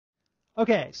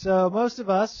Okay, so most of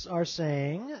us are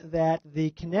saying that the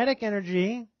kinetic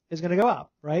energy is going to go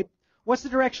up, right? What's the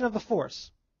direction of the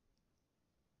force?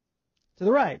 To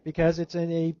the right, because it's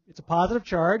a positive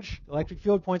charge. The electric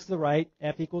field points to the right.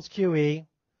 F equals QE.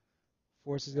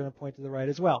 Force is going to point to the right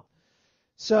as well.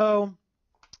 So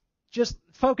just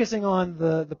focusing on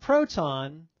the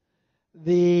proton,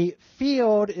 the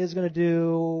field is going to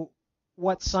do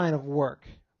what sign of work?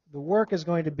 The work is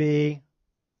going to be,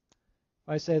 if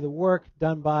I say the work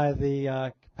done by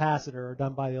the capacitor or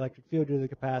done by the electric field due to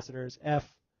the capacitor is F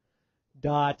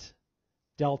dot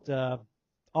delta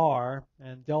R,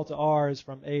 and delta R is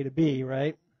from A to B,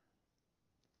 right?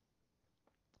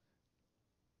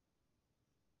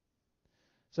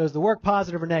 So is the work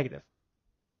positive or negative?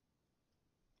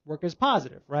 Work is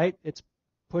positive, right? It's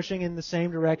pushing in the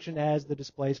same direction as the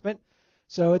displacement,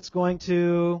 so it's going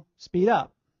to speed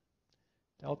up.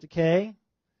 Delta K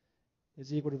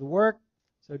is equal to the work,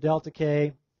 so delta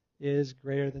K is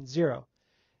greater than 0.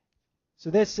 So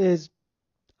this is,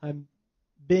 I'm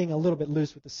being a little bit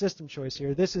loose with the system choice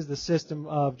here. This is the system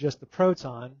of just the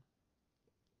proton.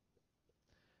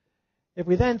 If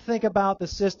we then think about the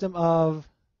system of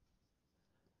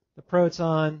the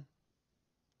proton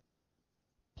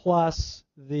plus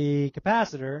the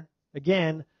capacitor,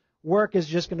 again, work is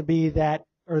just going to be that,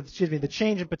 or excuse me, the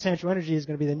change in potential energy is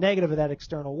going to be the negative of that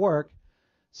external work.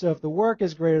 So if the work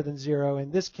is greater than 0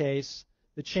 in this case,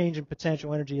 the change in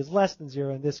potential energy is less than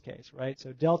 0 in this case, right?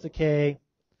 So delta K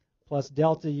plus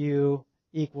delta U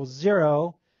equals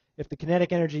 0. If the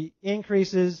kinetic energy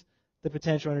increases, the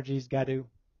potential energy's got to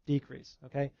decrease,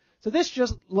 okay? So this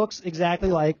just looks exactly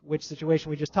like which situation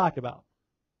we just talked about.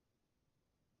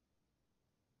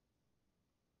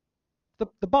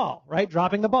 The ball, right?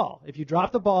 Dropping the ball. If you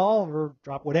drop the ball, or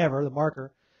drop whatever, the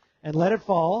marker, and let it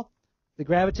fall, the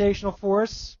gravitational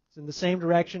force is in the same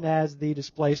direction as the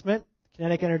displacement.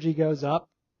 Kinetic energy goes up,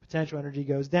 potential energy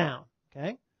goes down,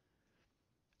 okay?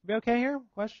 We okay here?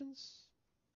 Questions?